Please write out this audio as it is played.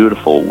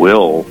beautiful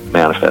will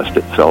manifest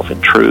itself in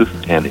truth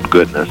and in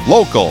goodness.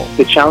 Local.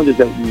 The challenges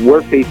that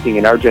we're facing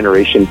in our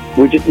generation,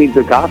 we just need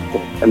the gospel.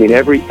 I mean,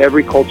 every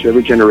culture,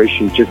 every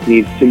generation just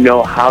needs to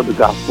know how the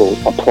gospel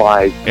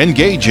applies.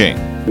 Engaging.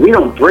 We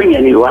don't bring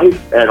any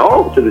life at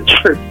all to the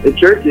church. The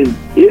church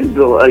is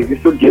the life.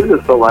 It's what gives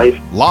us the life.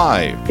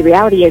 Live. The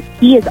reality is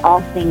He is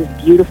all things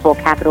beautiful,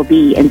 capital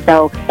B. And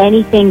so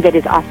anything that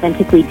is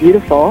authentically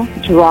beautiful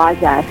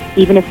draws us,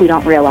 even if we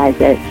don't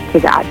realize it, to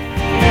God.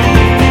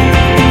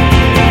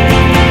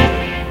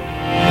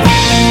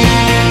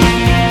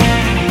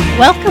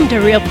 Welcome to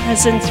Real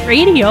Presence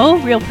Radio,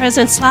 Real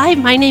Presence Live.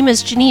 My name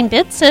is Janine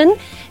Bitson,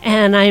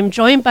 and I'm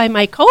joined by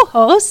my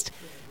co-host.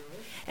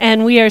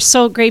 And we are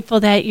so grateful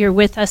that you're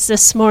with us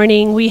this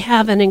morning. We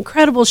have an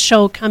incredible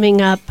show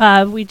coming up.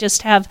 We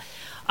just have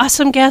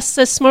awesome guests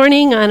this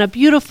morning on a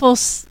beautiful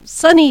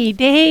sunny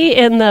day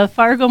in the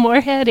Fargo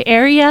Moorhead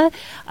area.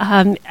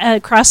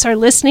 Across our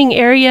listening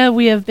area,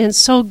 we have been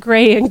so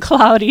gray and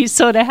cloudy,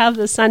 so to have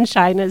the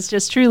sunshine is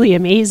just truly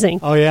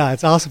amazing. Oh, yeah,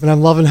 it's awesome. And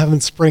I'm loving having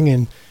spring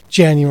in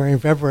January and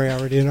February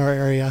already in our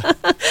area.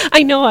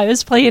 I know. I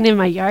was playing in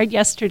my yard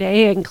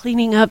yesterday and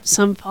cleaning up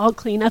some fall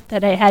cleanup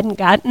that I hadn't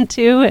gotten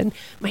to, and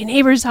my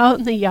neighbor's out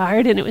in the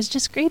yard, and it was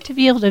just great to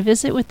be able to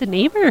visit with the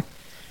neighbor.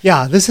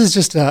 Yeah, this is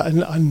just a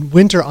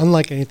winter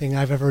unlike anything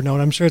I've ever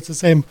known. I'm sure it's the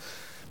same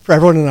for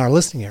everyone in our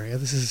listening area.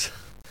 This is,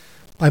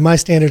 by my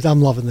standards, I'm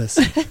loving this.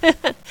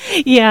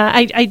 Yeah,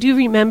 I do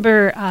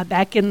remember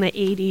back in the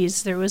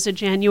 80s, there was a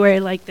January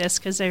like this,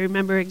 because I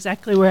remember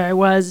exactly where I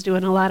was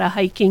doing a lot of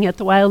hiking at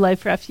the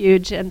Wildlife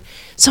Refuge. And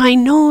so I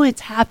know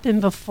it's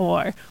happened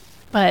before,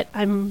 but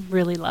I'm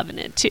really loving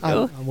it too.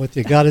 I'm with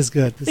you. God is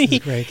good. This is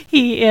great.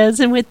 He is.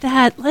 And with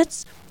that,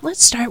 let's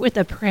start with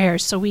a prayer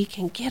so we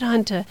can get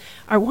on to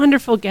our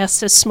wonderful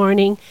guest this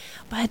morning.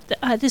 But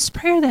this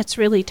prayer that's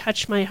really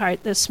touched my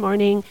heart this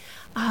morning,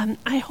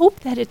 I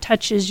hope that it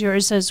touches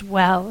yours as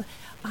well.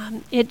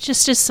 It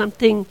just is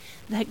something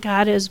that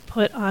God has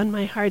put on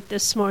my heart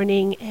this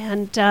morning,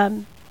 and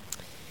I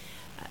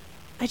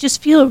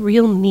just feel a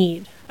real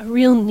need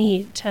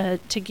to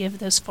give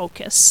this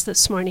focus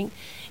this morning.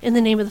 In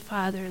the name of the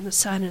Father, and the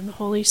Son, and the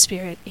Holy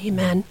Spirit,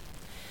 amen.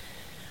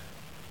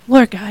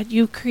 Lord God,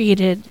 you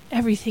created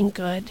everything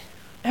good,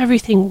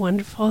 everything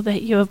wonderful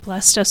that you have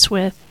blessed us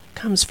with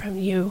comes from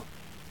you.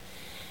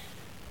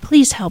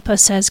 Please help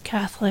us as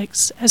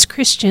Catholics, as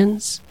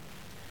Christians,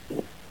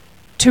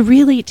 to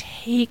really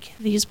take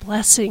these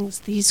blessings,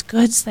 these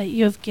goods that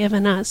you have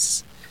given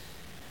us,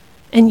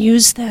 and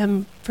use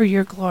them for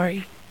your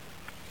glory.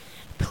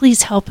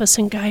 Please help us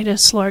and guide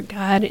us, Lord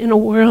God, in a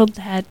world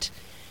that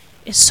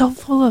is so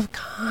full of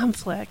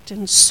conflict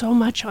and so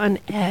much on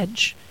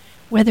edge,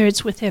 whether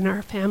it's within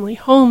our family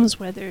homes,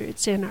 whether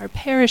it's in our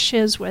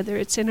parishes, whether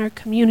it's in our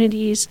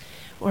communities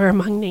or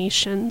among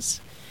nations.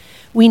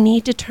 We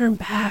need to turn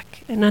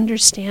back and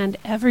understand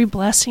every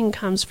blessing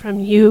comes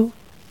from you,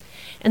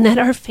 and that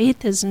our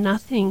faith is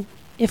nothing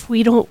if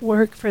we don't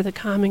work for the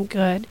common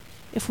good,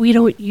 if we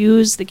don't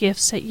use the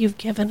gifts that you've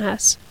given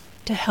us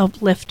to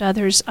help lift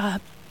others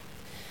up.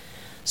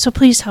 So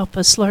please help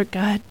us, Lord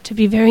God, to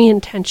be very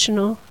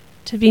intentional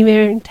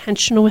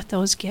with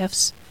those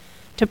gifts,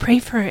 to pray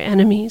for our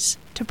enemies,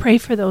 to pray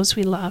for those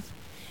we love,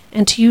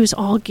 and to use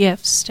all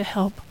gifts to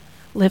help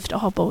lift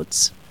all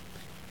boats.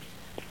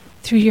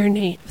 Through your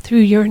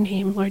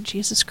name, Lord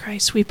Jesus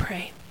Christ, we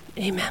pray.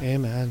 Amen.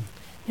 Amen.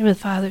 In the name of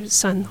the Father, the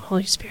Son, and the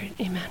Holy Spirit.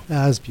 Amen.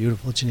 That was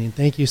beautiful, Janine.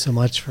 Thank you so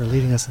much for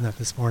leading us in that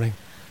this morning.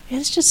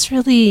 It just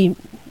really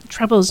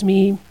troubles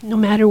me. No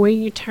matter where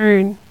you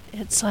turn,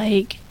 it's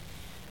like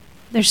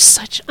there's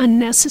such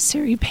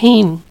unnecessary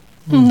pain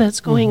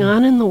that's going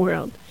on in the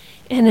world.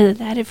 And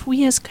that if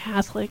we as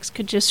Catholics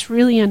could just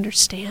really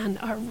understand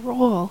our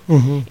role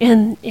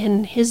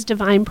in His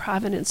divine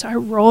providence, our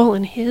role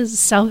in His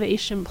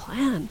salvation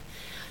plan.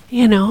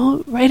 You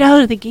know, right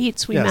out of the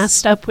gates, we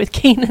messed up with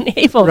Cain and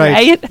Abel,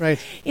 right? Right.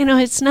 You know,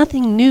 it's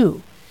nothing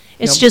new.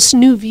 It's just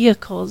new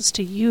vehicles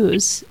to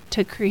use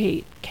to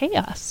create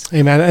chaos.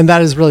 Amen. And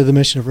that is really the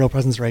mission of Real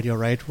Presence Radio,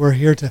 right? We're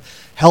here to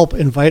help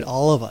invite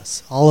all of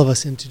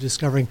us into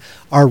discovering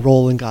our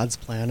role in God's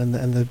plan and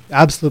the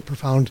absolute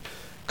profound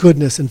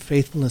goodness and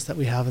faithfulness that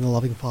we have in the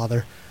loving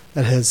Father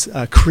that has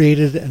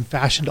created and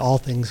fashioned all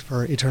things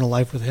for eternal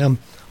life with Him,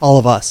 all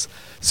of us.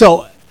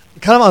 So,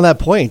 kind of on that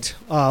point,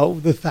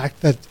 the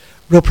fact that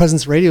Real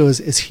Presence Radio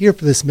is here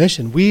for this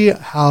mission. We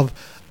have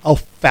a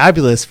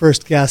fabulous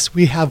first guest.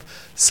 We have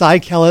Cy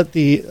Kellet,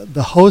 the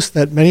host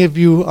that many of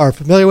you are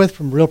familiar with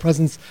from Real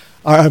Presence,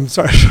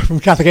 from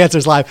Catholic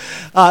Answers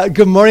Live.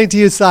 Good morning to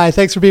you, Cy.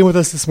 Thanks for being with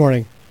us this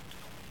morning.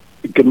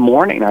 Good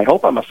morning. I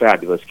hope I'm a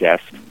fabulous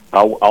guest.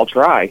 I'll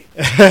try.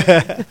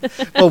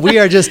 Well, we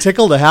are just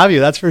tickled to have you,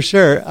 that's for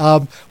sure.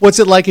 What's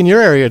it like in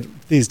your area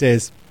these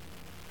days?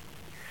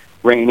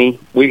 Rainy.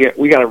 We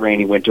got a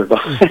rainy winter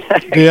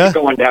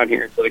going down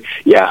here. So,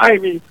 yeah, I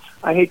mean,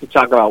 I hate to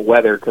talk about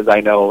weather because I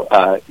know,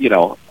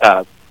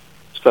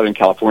 Southern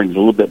California is a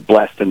little bit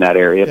blessed in that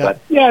area. Yeah.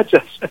 But, yeah,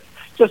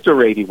 just a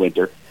rainy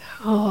winter.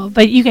 Oh,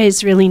 but you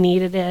guys really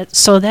needed it,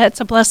 so that's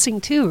a blessing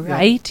too,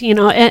 right? You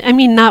know, I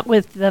mean, not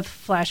with the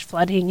flash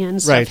flooding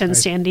and stuff in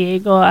San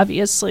Diego.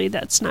 Obviously,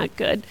 that's not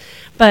good.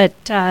 But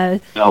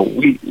no,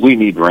 we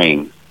need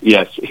rain.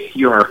 Yes,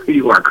 you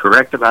are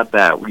correct about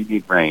that. We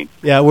need rain.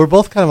 Yeah, we're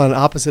both kind of on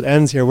opposite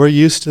ends here. We're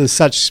used to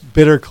such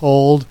bitter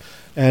cold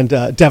and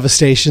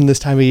devastation this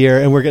time of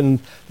year, and we're getting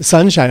the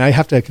sunshine. I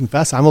have to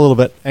confess, I'm a little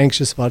bit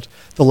anxious about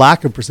the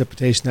lack of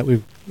precipitation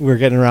that we're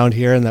getting around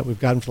here and that we've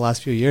gotten for the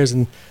last few years,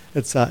 and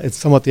it's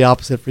somewhat the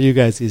opposite for you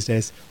guys these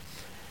days.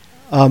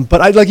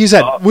 But like you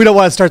said, we don't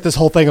want to start this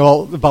whole thing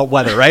all about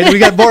weather, right? We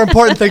got more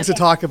important things to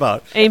talk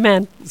about.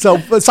 Amen. So,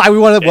 Si, we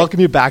want to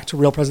welcome you back to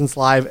Real Presence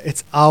Live.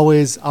 It's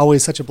always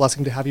such a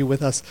blessing to have you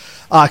with us.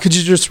 Could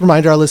you just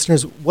remind our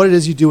listeners what it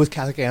is you do with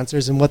Catholic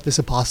Answers and what this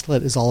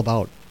apostolate is all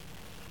about?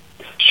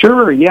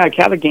 Sure, yeah.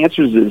 Catholic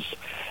Answers is,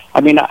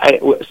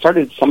 I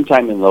started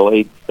sometime in the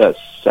late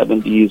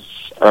 70s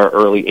or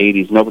early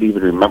 80s. Nobody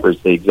even remembers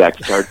the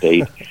exact start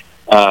date.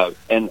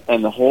 And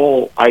the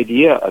whole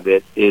idea of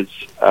it is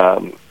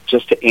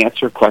just to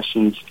answer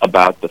questions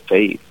about the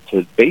faith,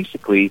 to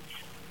basically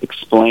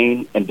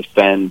explain and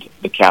defend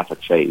the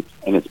Catholic faith.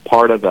 And it's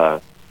part of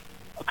a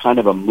kind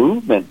of a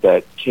movement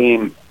that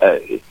came,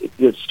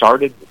 it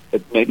started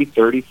maybe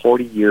 30,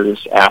 40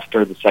 years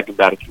after the Second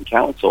Vatican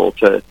Council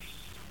to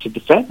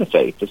defend the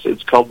faith.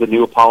 It's called the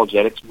New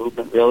Apologetics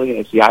movement, really, and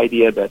it's the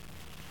idea that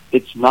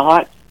it's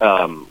not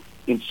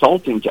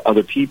insulting to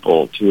other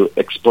people to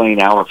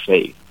explain our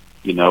faith.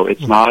 You know,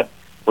 it's not.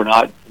 We're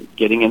not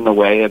getting in the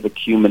way of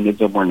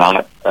ecumenism.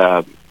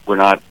 We're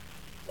not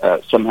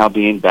somehow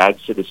being bad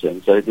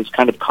citizens. There's this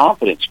kind of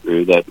confidence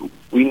grew that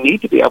we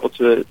need to be able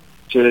to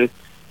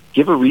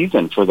give a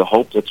reason for the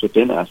hope that's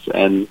within us,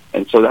 and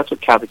so that's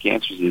what Catholic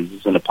Answers is.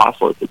 It's an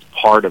apostolate that's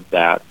part of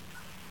that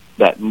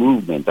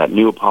movement, that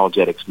new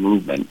apologetics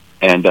movement,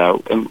 and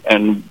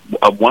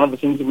one of the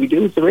things that we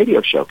do is the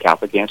radio show,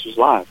 Catholic Answers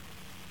Live.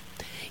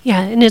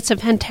 Yeah, and it's a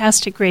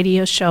fantastic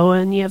radio show,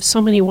 and you have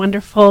so many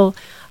wonderful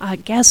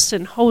guests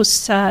and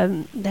hosts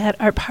that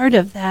are part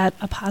of that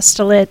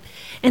apostolate.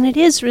 And it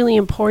is really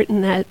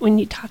important that when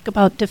you talk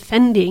about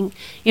defending,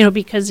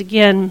 because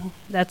again,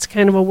 that's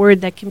kind of a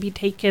word that can be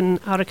taken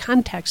out of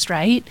context,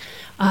 right,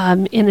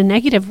 in a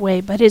negative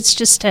way, but it's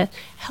just to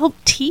help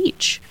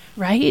teach,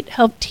 right,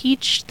 help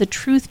teach the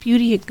truth,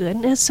 beauty, and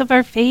goodness of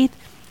our faith,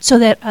 so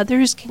that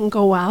others can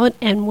go out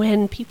and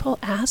when people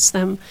ask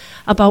them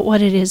about what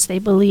it is they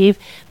believe,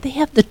 they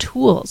have the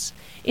tools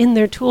in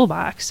their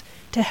toolbox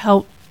to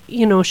help,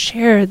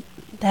 share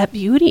that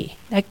beauty,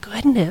 that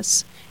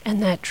goodness,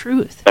 and that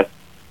truth.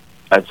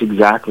 That's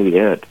exactly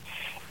it.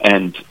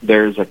 And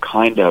there's a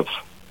kind of,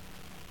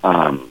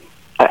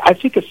 I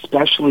think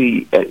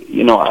especially,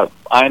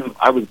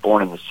 I was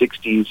born in the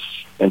 60s,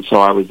 and so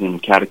I was in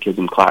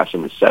catechism class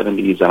in the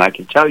 70s, and I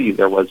can tell you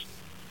there was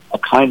a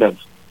kind of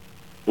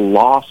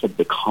loss of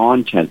the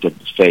content of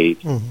the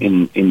faith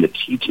in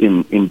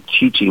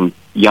teaching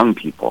young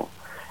people,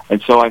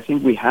 and so I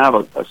think we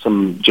have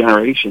some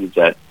generations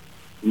that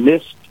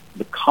missed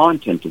the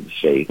content of the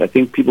faith. I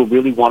think people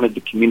really wanted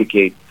to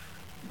communicate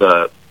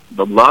the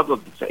love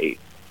of the faith,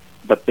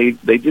 but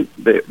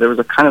there was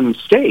a kind of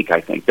mistake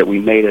I think that we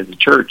made as a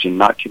church in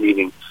not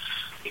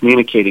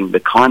communicating the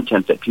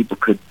content that people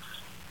could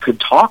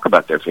talk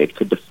about their faith,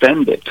 could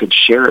defend it, could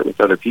share it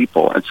with other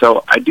people. And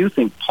so I do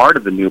think part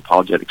of the New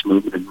Apologetics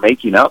movement is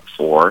making up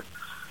for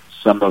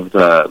some of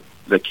the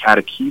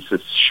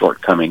catechesis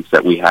shortcomings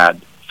that we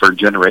had for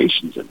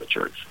generations in the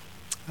church.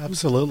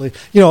 Absolutely.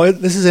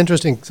 This is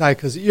interesting, Si,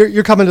 because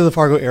you're coming to the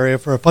Fargo area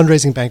for a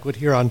fundraising banquet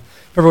here on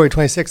February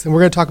 26th, and we're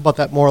going to talk about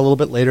that more a little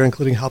bit later,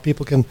 including how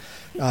people can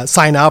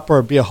sign up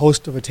or be a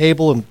host of a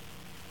table and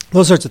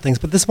those sorts of things.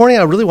 But this morning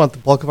I really want the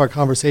bulk of our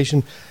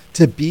conversation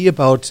to be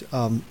about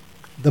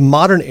the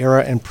modern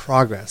era and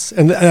progress.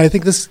 And I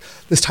think this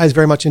ties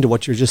very much into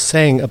what you're just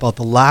saying about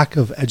the lack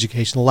of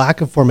education, the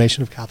lack of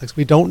formation of Catholics.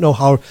 We don't know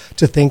how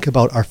to think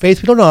about our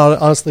faith. We don't know,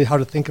 honestly, how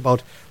to think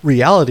about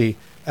reality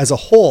as a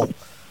whole.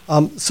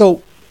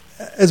 So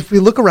as we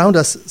look around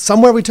us,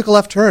 somewhere we took a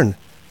left turn,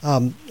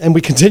 and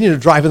we continue to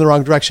drive in the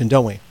wrong direction,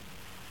 don't we?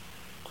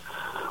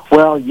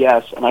 Well,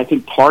 yes, and I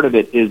think part of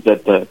it is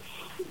that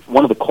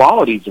one of the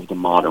qualities of the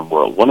modern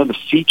world, one of the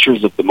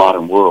features of the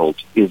modern world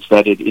is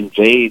that it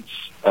invades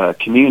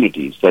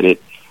communities, that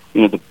it,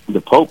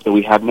 the Pope that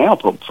we have now,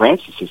 Pope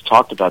Francis, has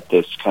talked about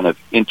this kind of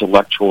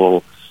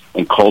intellectual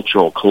and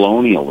cultural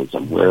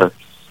colonialism, where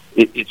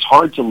it's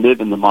hard to live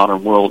in the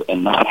modern world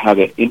and not have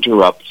it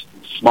interrupt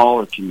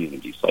smaller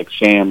communities like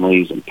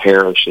families and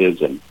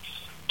parishes and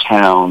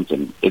towns,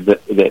 and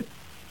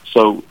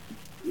so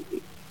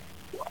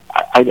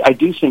I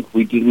do think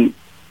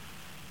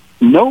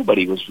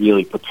nobody was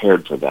really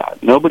prepared for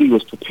that. Nobody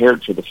was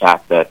prepared for the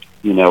fact that,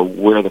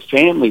 where the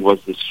family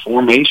was this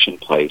formation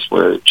place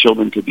where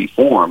children could be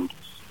formed,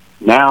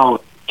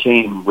 now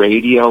came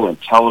radio and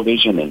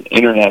television and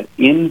internet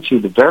into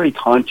the very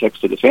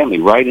context of the family,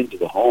 right into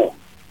the home,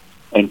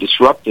 and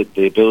disrupted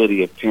the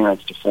ability of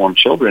parents to form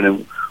children.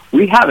 And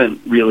we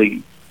haven't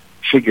really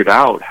figured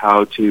out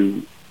how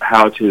to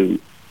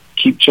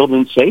keep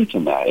children safe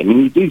in that. I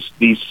mean,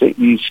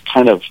 these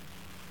kind of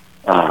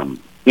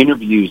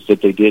interviews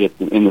that they did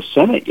in the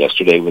Senate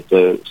yesterday with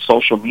the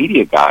social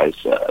media guys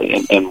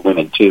and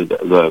women too,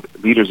 the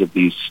leaders of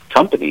these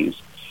companies,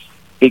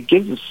 it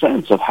gives a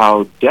sense of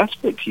how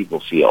desperate people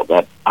feel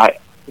that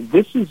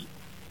this is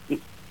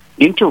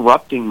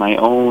interrupting my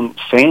own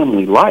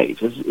family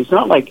life. It's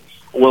not like,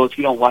 well, if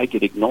you don't like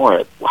it, ignore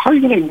it. Well, how are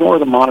you going to ignore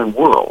the modern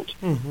world?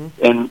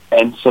 Mm-hmm.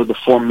 And so the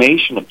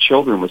formation of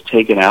children was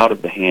taken out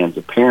of the hands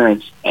of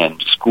parents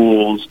and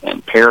schools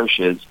and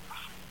parishes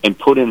and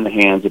put in the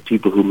hands of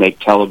people who make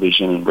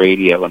television and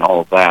radio and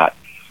all of that.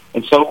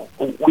 And so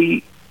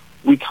we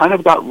kind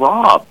of got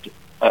robbed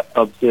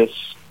of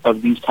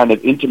these kind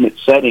of intimate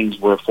settings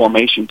where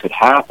formation could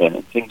happen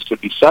and things could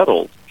be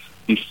settled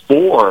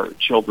before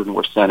children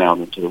were sent out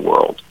into the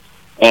world.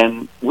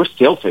 And we're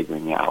still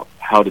figuring out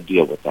how to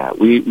deal with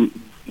that.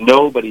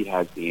 Nobody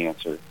has the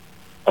answer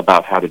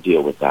about how to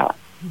deal with that.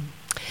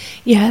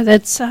 Yeah,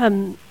 that's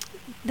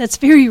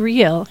very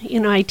real. You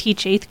know, I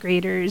teach 8th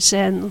graders,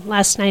 and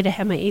last night I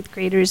had my 8th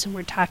graders, and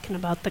we're talking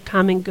about the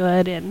common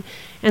good and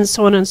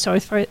so on and so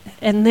forth.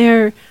 And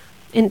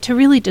to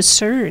really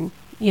discern,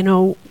 you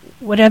know,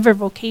 whatever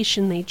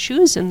vocation they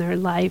choose in their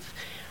life,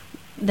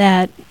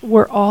 that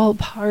we're all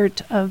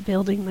part of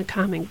building the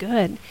common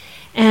good.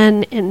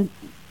 And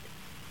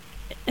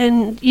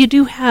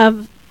you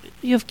have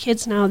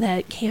kids now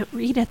that can't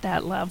read at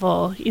that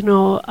level, you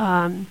know,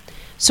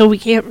 so we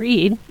can't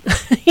read,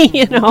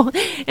 you know,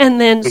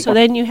 and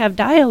then you have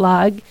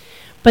dialogue,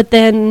 but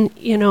then,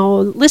 you know,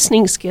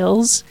 listening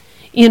skills,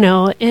 you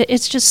know,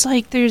 it's just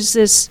like there's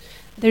this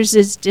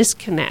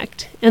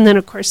disconnect. And then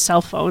of course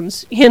cell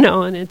phones, you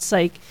know, and it's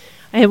like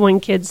I had one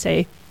kid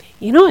say,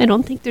 you know, I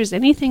don't think there's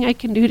anything I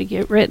can do to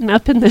get written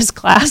up in this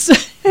class.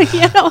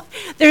 You know,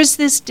 there's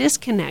this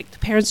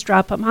disconnect. Parents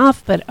drop them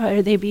off, but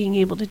are they being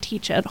able to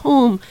teach at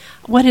home?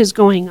 What is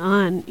going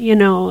on, you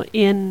know,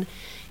 in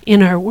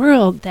our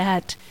world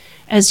that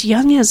as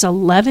young as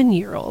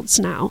 11-year-olds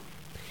now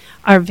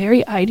are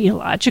very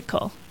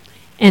ideological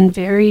and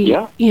very,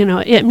 you know,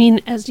 I mean,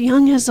 as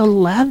young as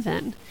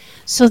 11.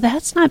 So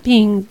that's not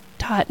being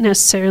taught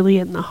necessarily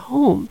in the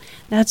home.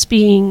 That's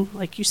being,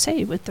 like you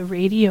say, with the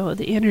radio,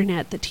 the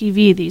internet, the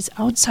TV, these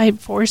outside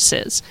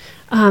forces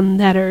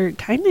that are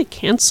kind of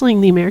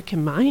canceling the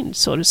American mind,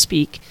 so to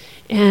speak.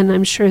 And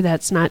I'm sure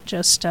that's not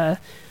just a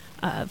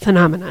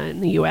phenomena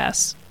in the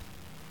U.S.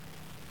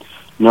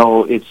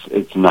 No,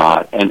 it's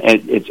not, and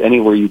it's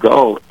anywhere you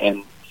go.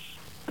 And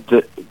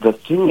the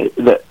thing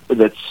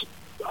that's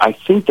I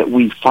think that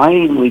we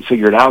finally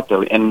figured out,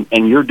 though, and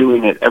you're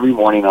doing it every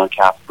morning on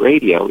Catholic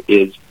Radio,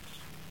 is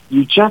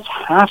you just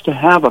have to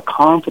have a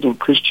confident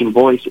Christian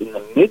voice in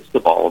the midst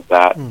of all of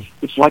that.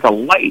 It's like a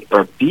light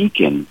or a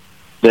beacon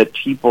that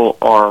people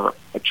are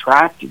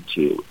attracted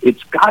to.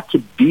 It's got to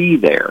be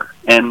there.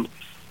 And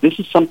this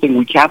is something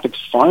we Catholics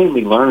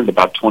finally learned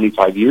about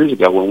 25 years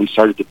ago when we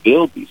started to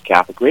build these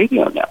Catholic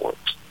radio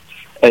networks.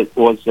 It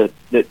was that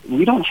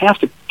we don't have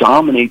to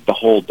dominate the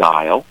whole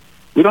dial.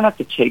 We don't have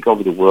to take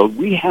over the world.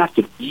 We have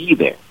to be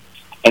there.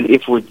 And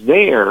if we're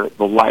there,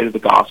 the light of the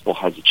gospel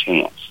has a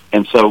chance.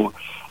 And so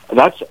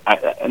that's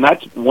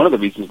one of the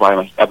reasons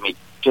why I'm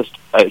just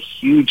a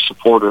huge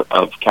supporter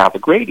of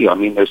Catholic radio. I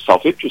mean, there's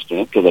self-interest in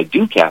it because I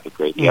do Catholic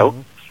radio,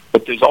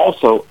 but there's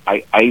also,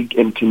 I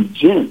am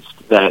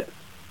convinced that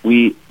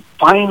we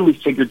finally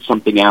figured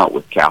something out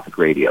with Catholic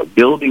radio,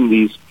 building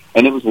these,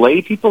 and it was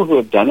lay people who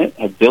have done it,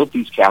 have built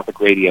these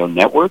Catholic radio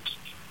networks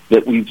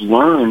that we've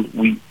learned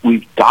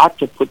we've got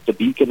to put the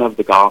beacon of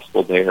the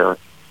gospel there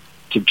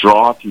to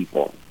draw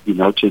people, you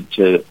know,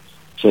 to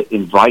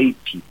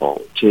invite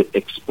people, to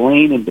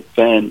explain and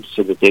defend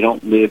so that they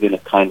don't live in a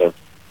kind of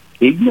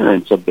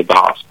ignorance of the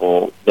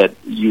gospel that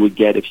you would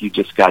get if you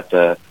just got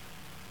the,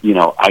 you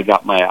know, I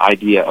got my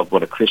idea of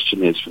what a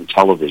Christian is from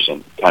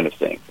television kind of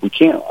thing. We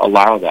can't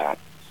allow that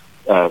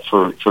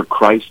for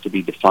Christ to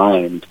be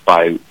defined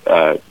by,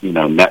 you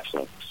know,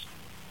 Netflix.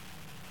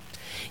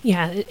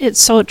 Yeah,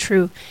 it's so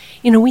true.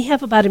 You know, we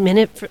have about a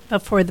minute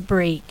before the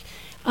break.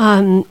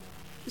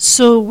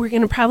 So we're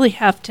going to probably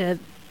have to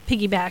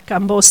piggyback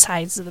on both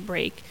sides of the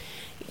break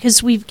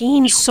because we've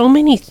gained so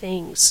many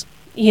things,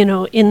 you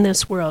know, in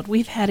this world.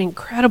 We've had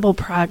incredible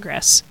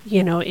progress,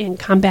 you know, in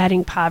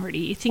combating poverty.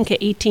 You think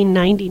at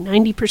 1890,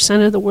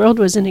 90% of the world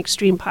was in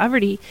extreme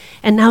poverty,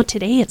 and now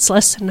today it's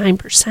less than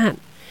 9%.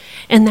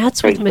 And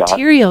that's with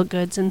material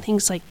goods and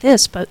things like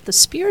this. But the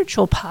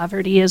spiritual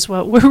poverty is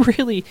what we're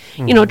really,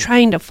 you know,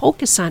 trying to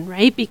focus on,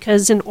 right?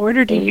 Because in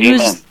order to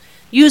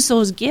use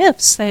those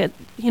gifts that,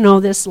 you know,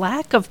 this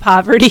lack of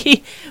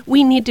poverty,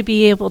 we need to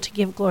be able to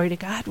give glory to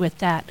God with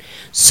that.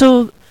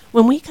 So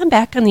when we come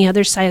back on the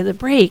other side of the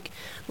break,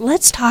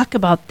 let's talk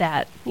about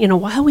that. You know,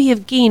 while we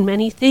have gained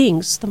many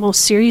things, the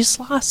most serious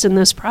loss in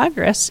this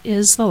progress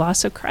is the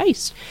loss of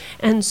Christ.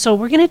 And so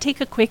we're going to take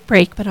a quick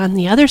break, but on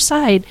the other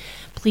side,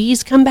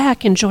 please come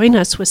back and join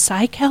us with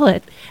Cy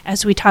Kellet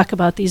as we talk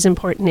about these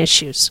important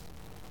issues.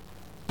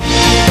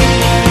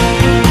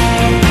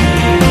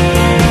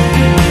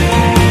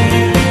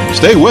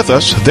 Stay with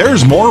us.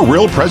 There's more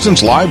Real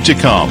Presence Live to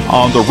come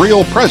on the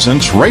Real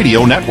Presence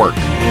Radio Network.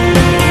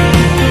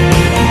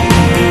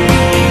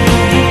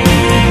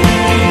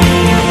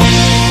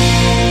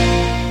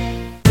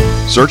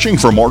 Searching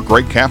for more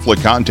great Catholic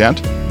content?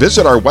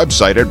 Visit our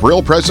website at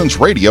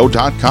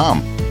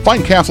realpresenceradio.com.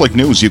 Find Catholic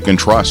news you can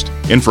trust,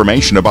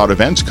 information about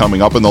events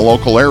coming up in the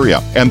local area,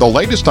 and the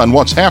latest on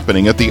what's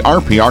happening at the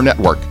RPR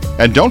network.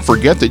 And don't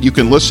forget that you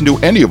can listen to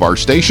any of our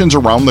stations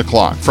around the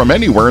clock from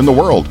anywhere in the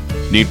world.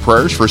 Need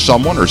prayers for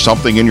someone or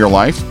something in your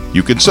life?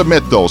 You can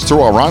submit those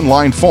through our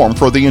online form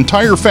for the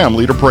entire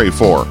family to pray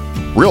for.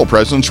 Real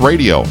Presence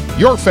Radio,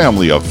 your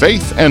family of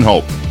faith and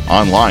hope.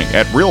 Online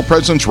at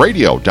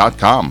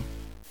realpresenceradio.com.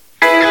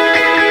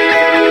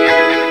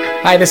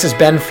 Hi, this is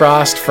Ben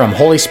Frost from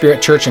Holy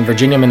Spirit Church in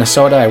Virginia,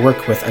 Minnesota. I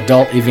work with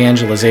adult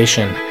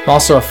evangelization. I'm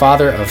also a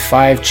father of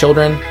 5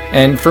 children.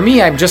 And for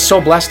me, I'm just so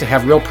blessed to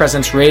have Real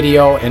Presence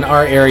Radio in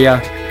our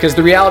area, because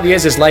the reality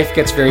is life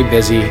gets very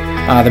busy.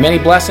 The many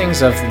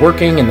blessings of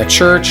working in the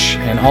church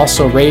and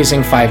also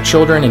raising 5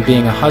 children and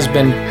being a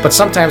husband. But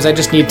sometimes I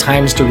just need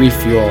times to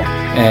refuel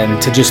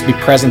and to just be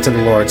present to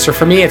the Lord. So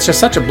for me, it's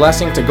just such a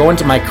blessing to go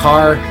into my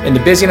car in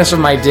the busyness of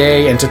my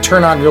day and to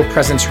turn on Real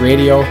Presence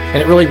Radio.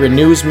 And it really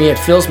renews me. It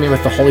fills me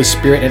with the Holy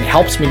Spirit. It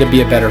helps me to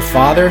be a better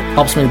father,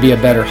 helps me to be a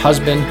better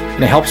husband,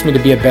 and it helps me to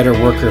be a better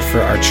worker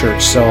for our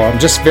church. So I'm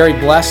just very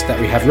blessed that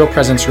we have Real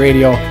Presence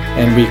Radio,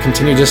 and we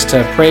continue just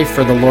to pray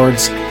for the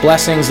Lord's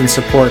blessings and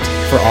support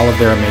for all of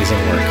their amazing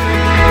work.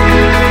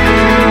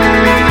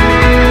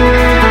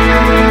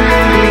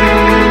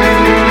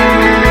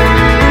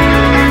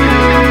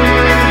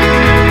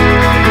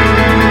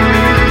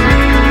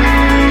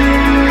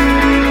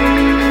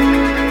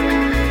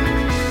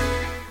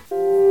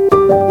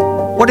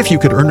 What if you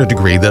could earn a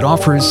degree that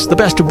offers the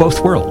best of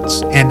both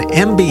worlds, an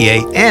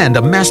MBA and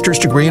a master's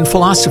degree in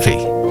philosophy?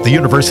 The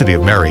University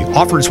of Mary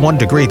offers one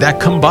degree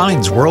that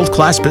combines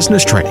world-class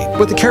business training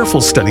with a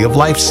careful study of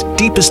life's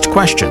deepest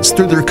questions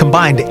through their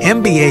combined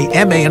MBA,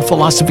 MA, and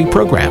philosophy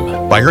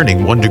program. By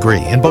earning one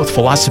degree in both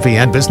philosophy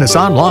and business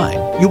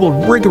online, you will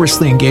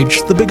rigorously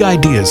engage the big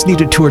ideas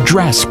needed to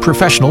address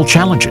professional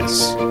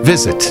challenges.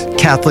 Visit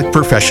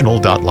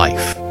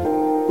CatholicProfessional.life.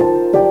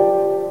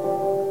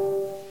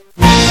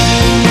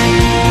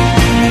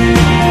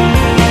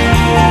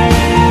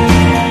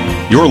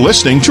 You're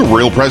listening to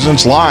Real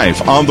Presence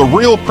Live on the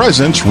Real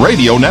Presence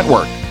Radio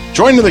Network.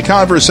 Join in the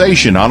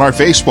conversation on our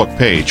Facebook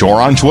page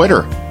or on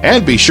Twitter.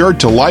 And be sure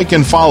to like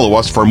and follow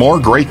us for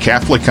more great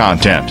Catholic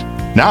content.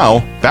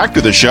 Now, back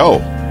to the show.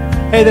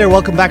 Hey there,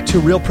 welcome back to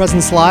Real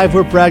Presence Live.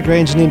 We're Brad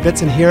Gray and Janine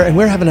Bitson here, and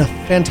we're having a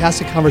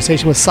fantastic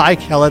conversation with Cy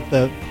Kellet,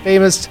 the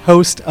famous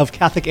host of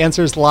Catholic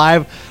Answers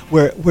Live.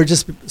 We're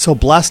just so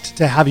blessed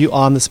to have you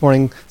on this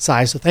morning,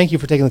 Cy, so thank you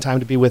for taking the time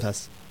to be with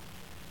us.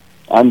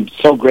 I'm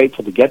so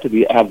grateful to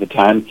have the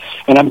time,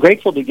 and I'm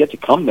grateful to get to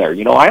come there.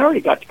 You know, I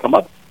already got to come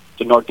up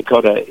to North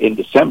Dakota in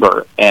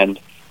December, and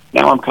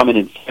now I'm coming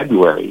in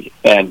February,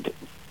 and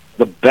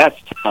the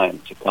best time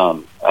to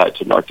come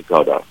to North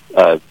Dakota,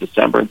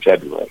 December and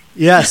February.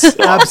 Yes,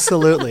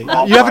 absolutely.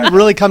 You haven't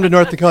really come to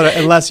North Dakota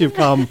unless you've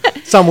come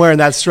somewhere in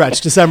that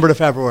stretch, December to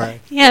February.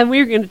 Yeah, we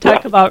were going to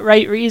talk about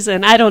right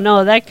reason. I don't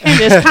know. That kind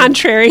of is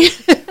contrary.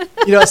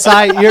 You know,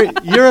 Cy,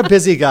 you're a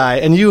busy guy,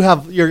 and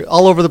you're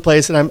all over the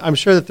place, and I'm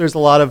sure that there's a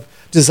lot of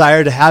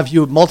desire to have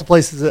you multiple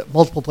places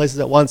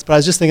at once. But I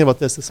was just thinking about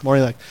this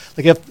morning, like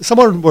if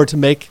someone were to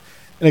make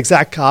an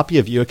exact copy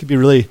of you, it could be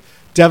really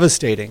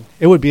devastating.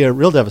 It would be a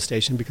real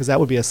devastation because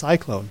that would be a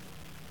cyclone.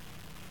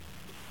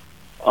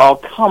 Oh,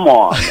 come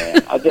on,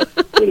 man.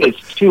 It is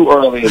too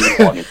early in the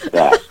morning for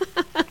that.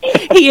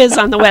 He is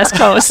on the West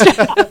Coast.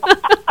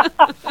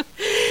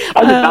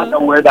 I did not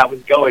know where that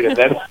was going. And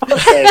then,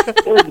 there's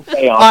a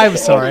payoff. I'm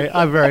sorry.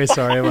 I'm very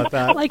sorry about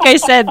that. Like I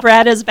said,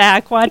 Brad is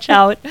back. Watch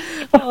out.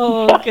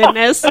 Oh,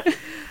 goodness.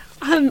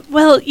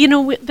 Well, you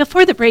know,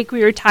 before the break,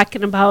 we were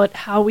talking about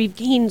how we've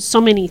gained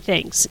so many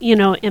things, you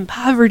know, and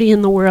poverty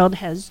in the world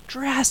has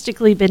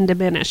drastically been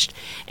diminished.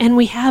 And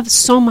we have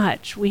so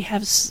much.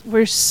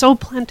 We're so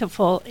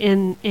plentiful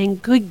in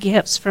good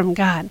gifts from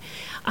God.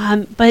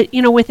 But,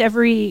 you know, with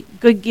every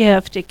good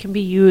gift, it can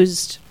be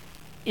used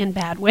in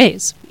bad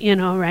ways, you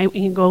know, right? We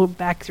can go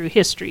back through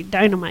history.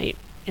 Dynamite,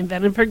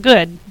 invented for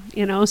good,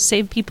 you know,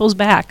 save people's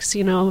backs,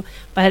 you know,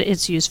 but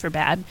it's used for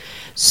bad.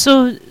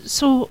 So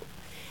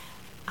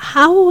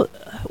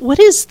what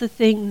is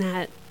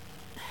the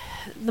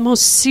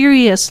most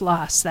serious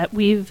loss that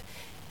we've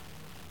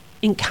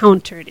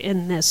encountered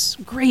in this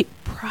great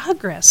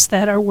progress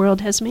that our world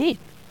has made?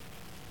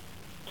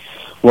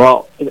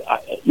 Well,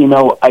 you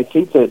know, I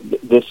think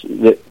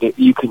that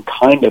you can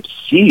kind of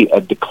see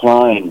a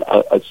decline,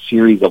 a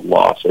series of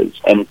losses.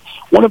 And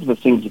one of the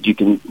things that you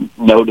can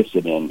notice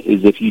it in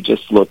is if you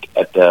just look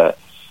at the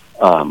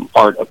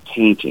art of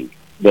painting,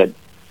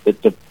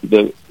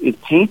 is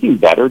painting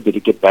better? Did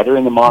it get better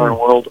in the modern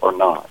world or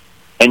not?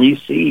 And you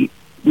see,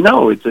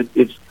 no,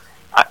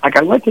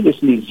 I went to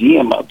this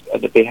museum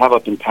that they have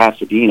up in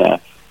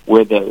Pasadena,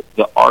 where the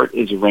art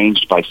is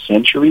arranged by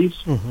centuries.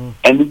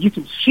 And you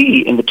can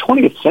see in the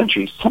 20th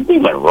century,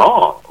 something went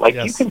wrong. Like,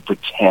 you can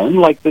pretend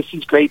like this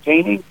is great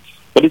painting,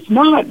 but it's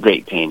not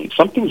great painting.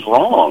 Something's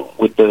wrong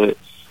with the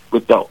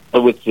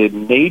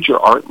major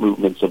art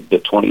movements of the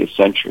 20th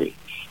century.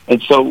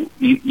 And so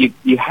you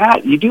do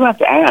have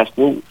to ask,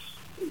 well,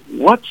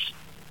 what's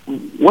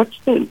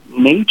the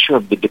nature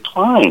of the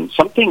decline?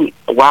 Something,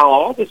 while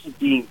all this is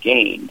being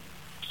gained,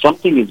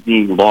 something is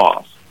being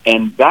lost.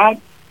 And that,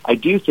 I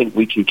do think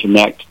we can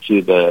connect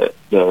to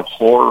the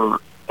horror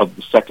of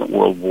the Second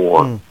World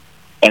War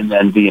and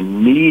then the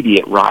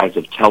immediate rise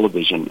of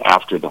television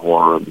after the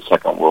horror of the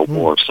Second World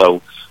War.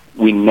 So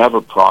we never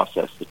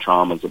processed the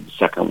traumas of the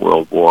Second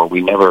World War.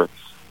 We never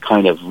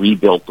kind of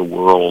rebuilt the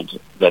world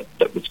that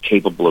was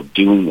capable of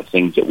doing the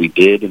things that we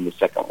did in the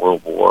Second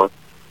World War.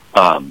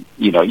 The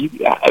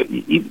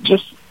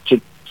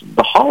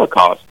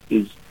Holocaust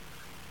is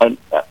an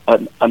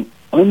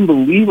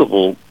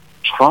unbelievable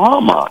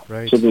trauma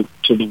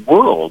to the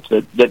world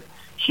that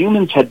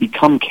humans had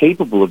become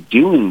capable of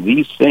doing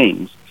these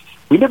things.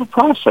 We never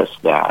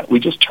processed that. We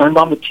just turned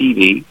on the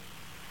TV.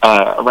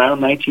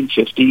 Around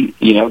 1950,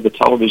 the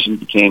television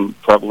became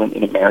prevalent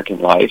in American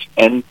life,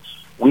 and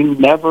we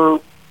never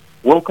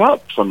woke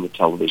up from the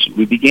television.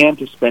 We began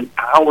to spend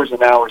hours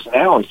and hours and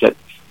hours. That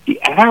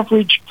the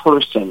average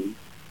person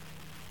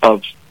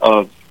of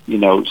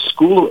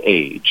school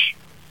age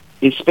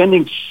is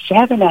spending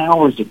 7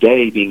 hours a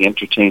day being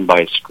entertained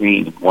by a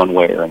screen in one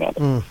way or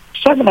another.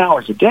 7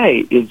 hours a day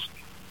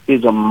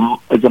is a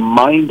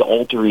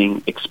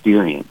mind-altering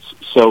experience.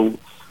 So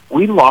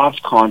we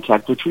lost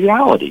contact with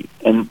reality,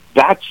 and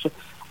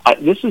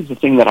this is the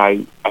thing that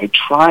I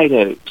try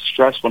to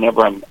stress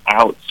whenever I'm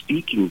out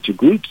speaking to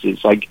groups.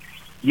 Is like,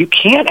 you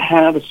can't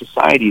have a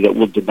society that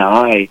will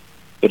deny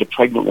that a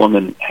pregnant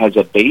woman has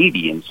a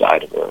baby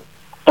inside of her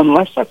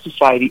unless that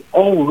society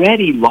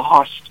already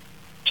lost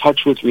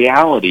touch with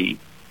reality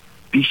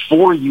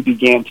before you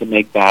began to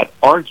make that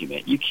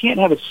argument. You can't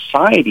have a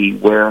society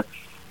where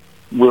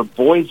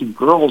boys and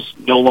girls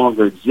no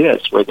longer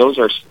exist, where those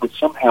are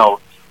somehow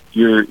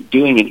you're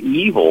doing an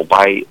evil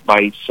by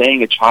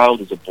saying a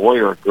child is a boy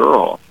or a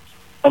girl,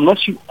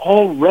 unless you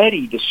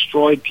already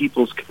destroyed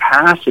people's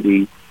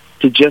capacity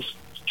to just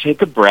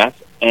take a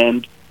breath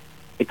and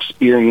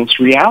experience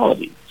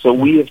reality. So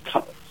we've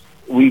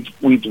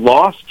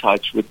lost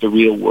touch with the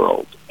real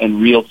world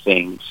and real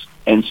things,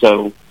 and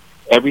so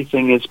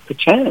everything is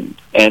pretend.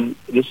 And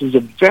this is a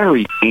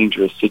very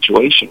dangerous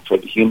situation for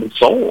the human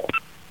soul.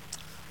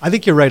 I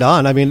think you're right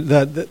on. I mean,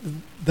 that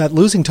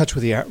losing touch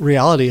with the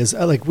reality is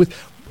like with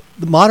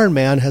the modern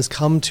man has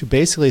come to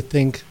basically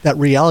think that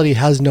reality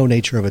has no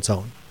nature of its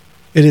own.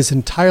 It is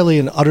entirely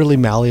and utterly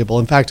malleable.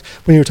 In fact,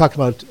 when you were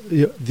talking about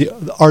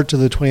the art of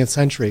the 20th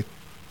century,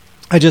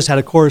 I just had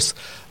a course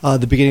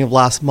the beginning of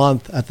last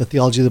month at the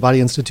Theology of the Body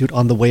Institute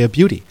on the way of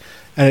beauty,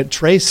 and it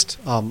traced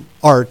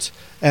art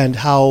and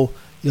how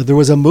there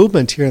was a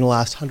movement here in the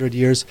last 100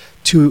 years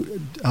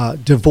to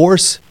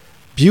divorce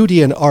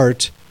beauty and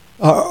art,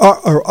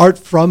 or art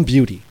from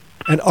beauty,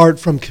 and art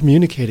from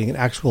communicating an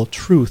actual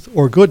truth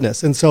or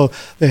goodness. And so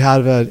they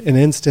had an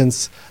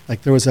instance,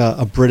 like there was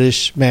a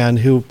British man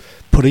who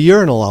put a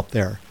urinal up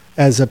there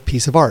as a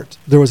piece of art.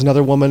 There was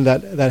another woman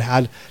that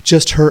had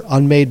just her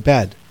unmade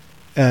bed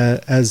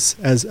as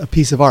a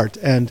piece of art.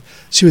 And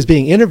she was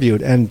being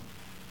interviewed, and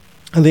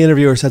the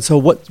interviewer said, "So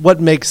what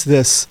makes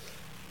this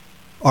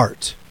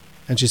art?"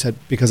 And she said,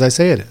 "Because I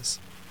say it is."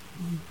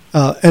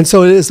 And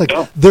so it is like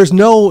there's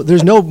no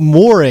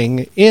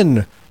mooring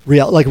in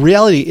reality. Like,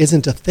 reality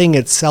isn't a thing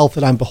itself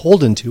that I'm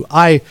beholden to.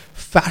 I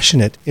fashion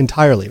it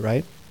entirely,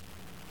 right?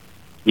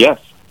 Yes,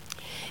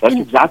 that's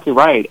exactly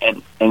right,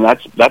 and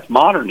that's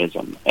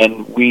modernism,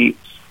 and we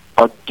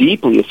are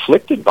deeply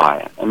afflicted by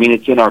it. I mean,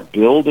 it's in our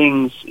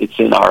buildings, it's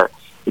in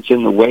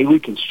the way we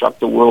construct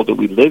the world that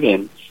we live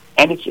in,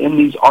 and it's in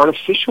these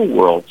artificial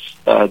worlds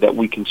that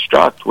we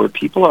construct, where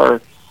people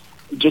are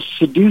just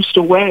seduced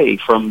away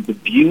from the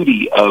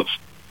beauty of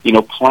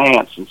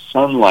plants and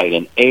sunlight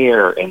and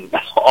air and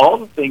all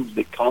the things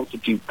that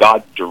constitute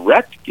God's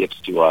direct gifts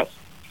to us.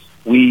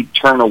 We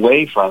turn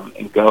away from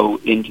and go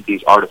into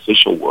these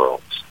artificial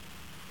worlds.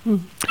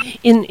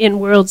 In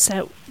worlds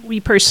that we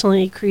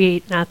personally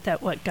create, not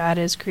that what God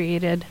has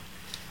created.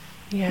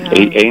 Yeah.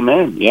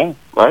 Amen. Yeah.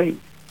 Right.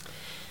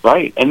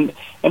 And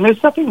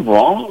there's nothing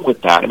wrong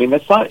with that. I mean,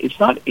 it's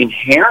not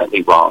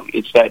inherently wrong.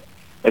 It's that,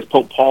 as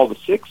Pope Paul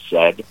VI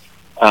said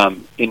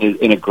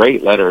in a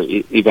great letter,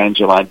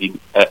 Evangelii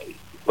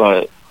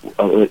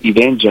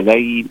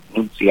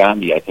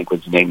Nuntiandi, I think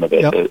was the name of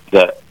it.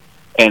 Yep.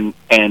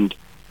 And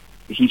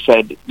he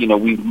said,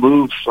 we've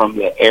moved from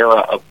the era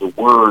of the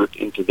word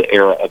into the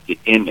era of the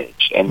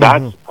image, and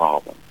that's the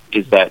problem.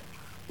 Is that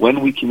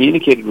when we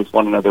communicated with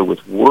one another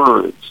with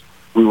words,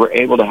 we were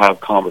able to have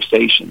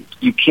conversations.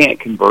 You can't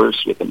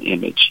converse with an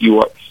image. You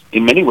are,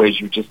 in many ways,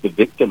 you're just the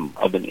victim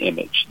of an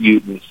image.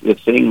 The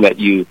thing that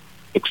you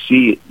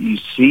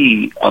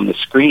see on the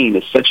screen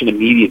is such an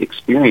immediate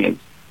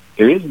experience.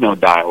 There is no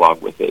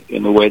dialogue with it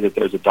in the way that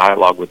there's a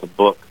dialogue with a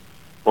book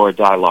or a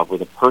dialogue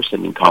with a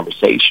person in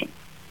conversation.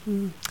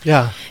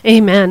 Yeah.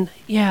 Amen.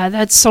 Yeah,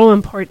 that's so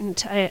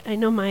important. I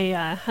know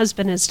my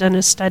husband has done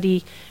a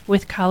study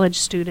with college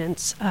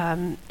students,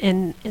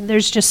 and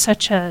there's just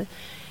such a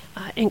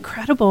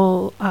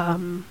incredible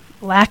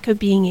lack of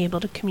being able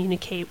to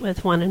communicate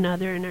with one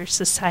another in our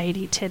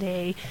society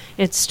today.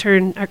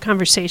 Our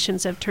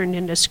conversations have turned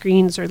into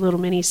screens or little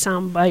mini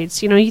sound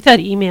bites. You thought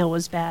email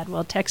was bad.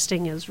 Well,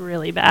 texting is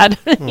really bad.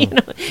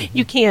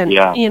 You can't,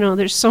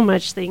 there's so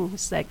much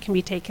things that can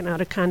be taken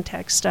out of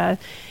context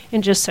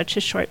in just such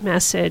a short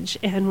message,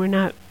 and we're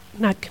not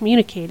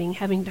communicating,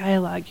 having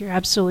dialogue. You're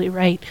absolutely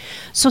right.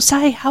 So,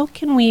 Sai, how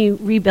can we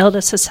rebuild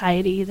a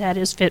society that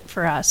is fit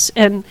for us?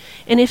 And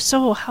if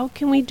so, how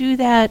can we do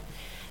that?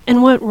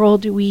 And what role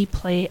do we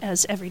play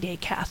as everyday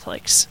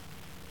Catholics?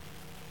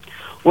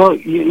 Well,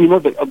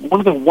 one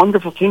of the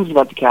wonderful things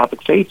about the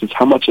Catholic faith is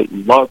how much it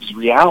loves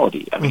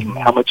reality. I mean,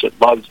 how much it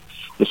loves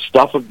the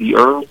stuff of the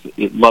earth.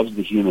 It loves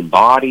the human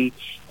body.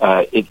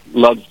 It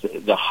loves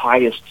the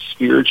highest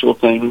spiritual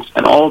things.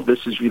 And all of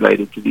this is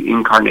related to the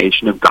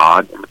incarnation of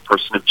God in the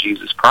person of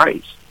Jesus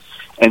Christ.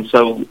 And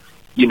so,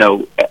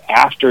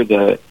 after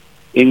the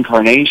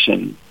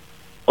incarnation,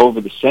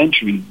 over the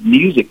centuries,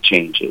 music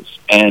changes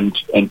and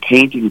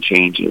painting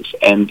changes,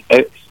 and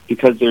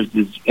because there's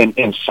this,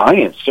 and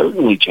science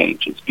certainly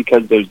changes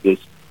because there's this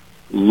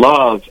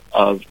love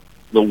of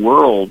the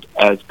world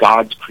as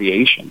God's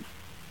creation,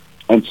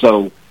 and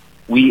so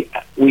the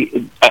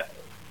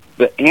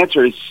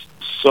answer is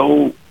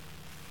so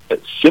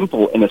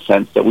simple in a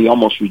sense that we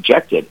almost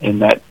reject it, in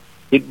that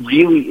it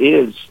really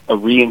is a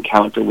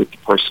re-encounter with the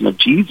person of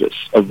Jesus,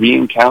 a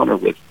re-encounter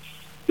with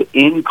the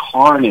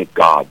incarnate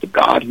God, the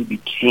God who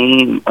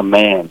became a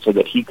man so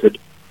that he could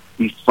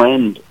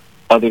befriend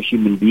other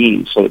human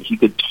beings, so that he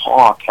could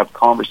talk, have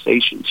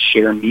conversations,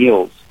 share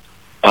meals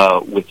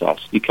with us,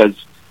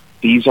 because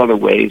these are the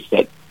ways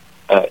that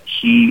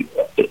he,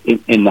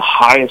 in the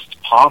highest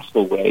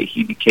possible way,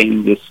 he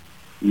became this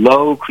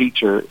low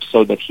creature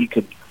so that he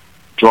could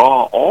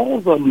draw all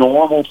the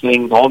normal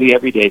things, all the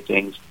everyday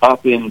things,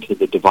 up into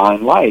the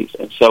divine life.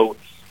 And so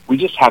we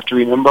just have to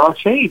remember our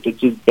faith.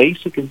 It's as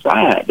basic as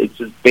that.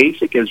 It's as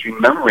basic as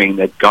remembering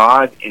that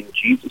God in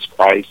Jesus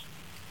Christ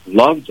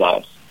loves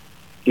us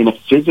in a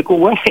physical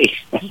way.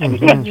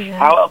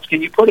 How else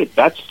can you put it?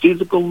 That's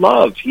physical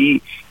love.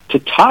 To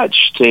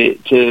touch,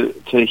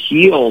 to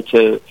heal,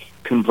 to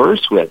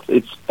converse with.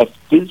 It's a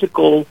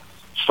physical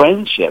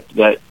friendship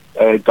that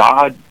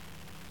God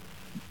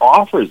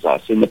offers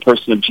us in the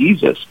person of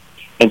Jesus.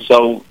 And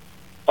so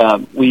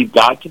we've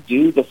got to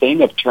do the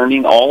thing of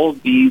turning all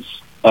of these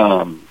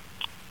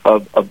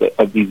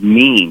of these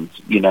means,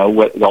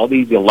 all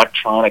these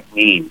electronic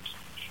means.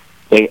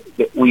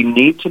 We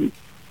need to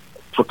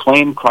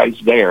proclaim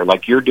Christ there,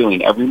 like you're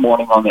doing every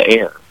morning on the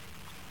air,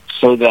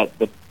 so that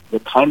the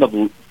kind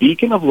of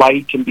beacon of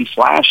light can be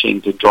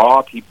flashing to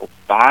draw people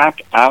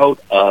back out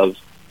of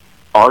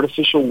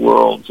artificial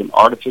worlds and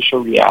artificial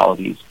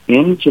realities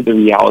into the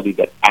reality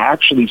that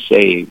actually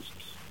saves,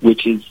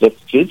 which is the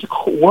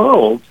physical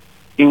world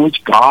in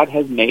which God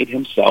has made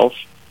himself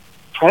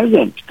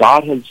present.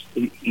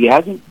 He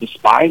hasn't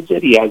despised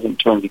it. He hasn't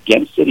turned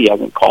against it. He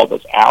hasn't called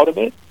us out of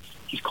it.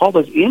 He's called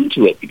us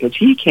into it because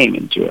he came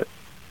into it.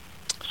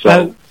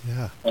 So,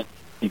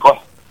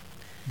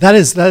 that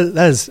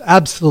is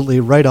absolutely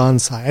right on,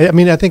 Si. I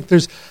mean, I think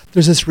there's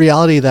this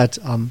reality that,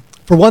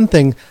 for one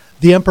thing,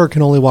 the emperor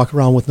can only walk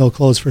around with no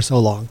clothes for so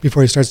long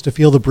before he starts to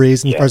feel the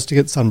breeze and starts to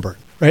get sunburned,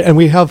 right? And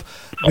we have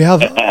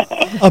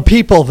a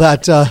people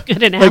that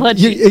good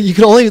analogy. You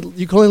can only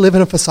live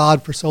in a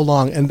facade for so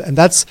long, and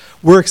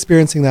we're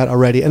experiencing that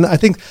already. And I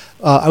think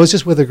I was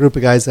just with a group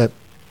of guys that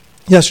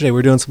yesterday we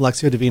were doing some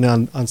Lectio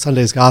Divina on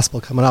Sunday's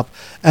Gospel coming up,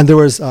 and there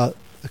was a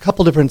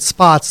couple different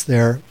spots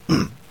there.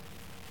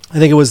 I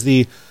think it was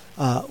the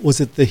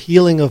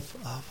healing of.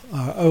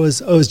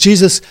 It was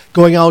Jesus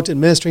going out and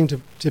ministering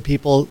to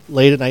people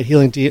late at night,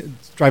 healing,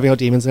 driving out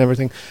demons and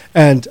everything.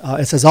 And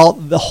it says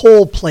the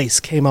whole place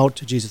came out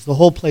to Jesus. The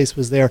whole place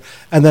was there.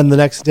 And then the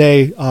next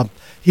day,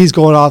 he's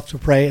going off to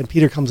pray, and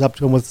Peter comes up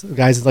to him with the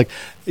guys. It's like,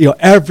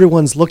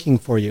 everyone's looking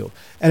for you.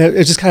 And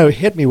it just kind of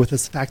hit me with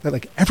this fact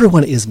that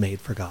everyone is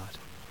made for God.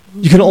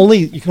 You can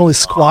only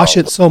squash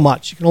it so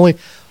much. You can only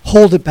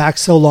hold it back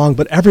so long,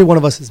 but every one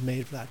of us is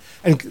made for that.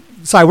 And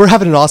sorry, we're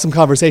having an awesome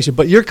conversation,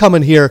 but you're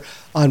coming here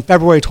on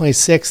February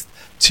 26th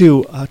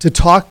to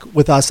talk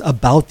with us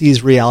about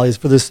these realities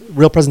for this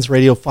Real Presence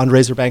Radio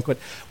fundraiser banquet.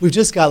 We've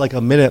just got like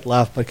a minute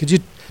left, but could you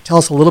tell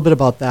us a little bit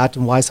about that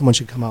and why someone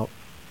should come out?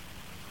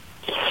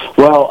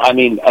 Well, I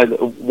mean,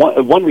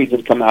 one reason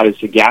to come out is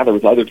to gather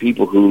with other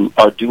people who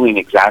are doing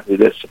exactly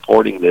this,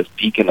 supporting this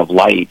beacon of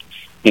light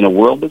in a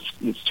world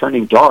that's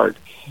turning dark.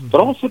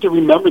 But also to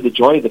remember the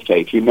joy of the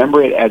faith.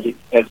 Remember it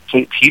as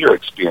St. Peter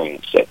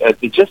experienced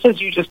it. Just as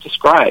you just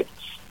described.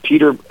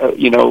 Peter,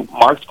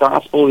 Mark's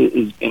gospel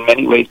is in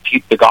many ways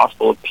the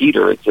gospel of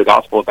Peter. It's the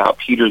gospel about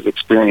Peter's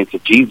experience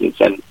of Jesus.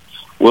 And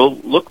we'll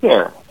look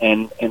there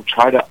and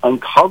try to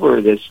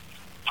uncover this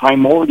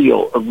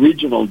primordial,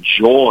 original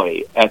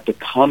joy at the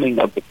coming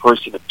of the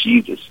person of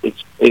Jesus.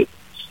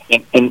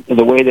 And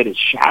the way that it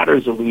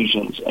shatters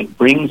illusions and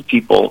brings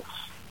people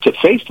to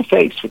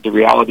face with the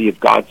reality of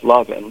God's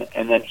love,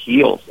 and then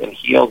heals and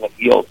heals and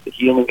heals. The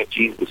healing of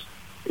Jesus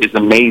is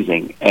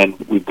amazing, and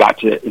we've got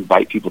to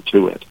invite people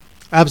to it.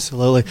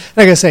 Absolutely.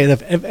 Like I say,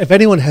 if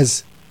anyone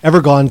has ever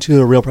gone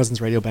to a Real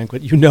Presence Radio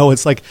banquet, you know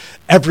it's like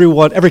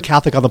every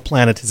Catholic on the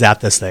planet is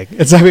at this thing.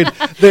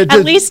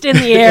 At least in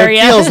the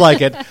area. It feels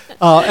like it.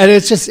 And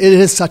it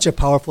is such a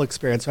powerful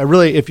experience.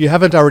 If you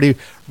haven't already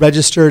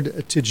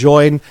registered to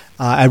join,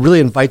 I really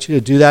invite you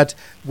to do that.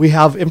 We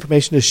have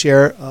information to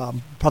share.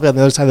 Probably on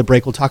the other side of the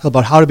break, we'll talk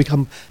about how to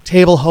become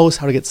table hosts,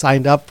 how to get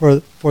signed up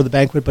for the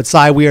banquet. But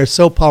Cy, we are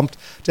so pumped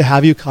to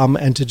have you come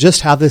and to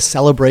just have this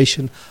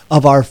celebration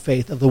of our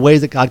faith, of the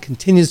ways that God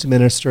continues to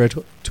minister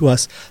to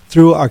us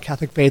through our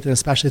Catholic faith, and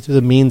especially through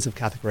the means of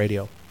Catholic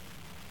radio.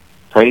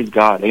 Praise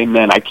God.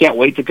 Amen. I can't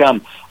wait to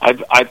come.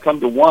 I've come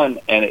to one,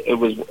 and it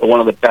was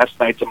one of the best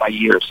nights of my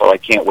year, so I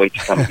can't wait to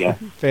come again.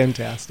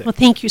 Fantastic. Well,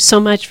 thank you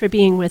so much for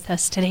being with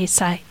us today,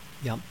 Cy.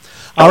 Yeah.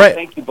 All right.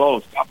 Thank you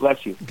both. God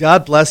bless you.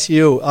 God bless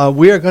you.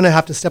 We are going to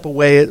have to step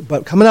away,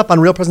 but coming up on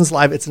Real Presence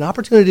Live, it's an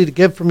opportunity to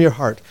give from your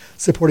heart,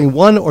 supporting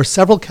one or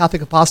several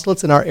Catholic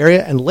apostolates in our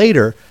area, and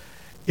later,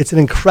 it's an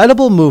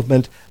incredible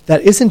movement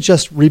that isn't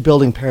just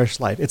rebuilding parish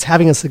life. It's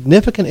having a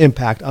significant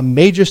impact on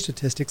major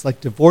statistics like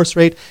divorce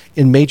rate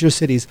in major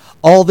cities.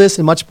 All this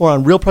and much more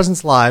on Real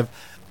Presence Live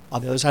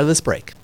on the other side of this break.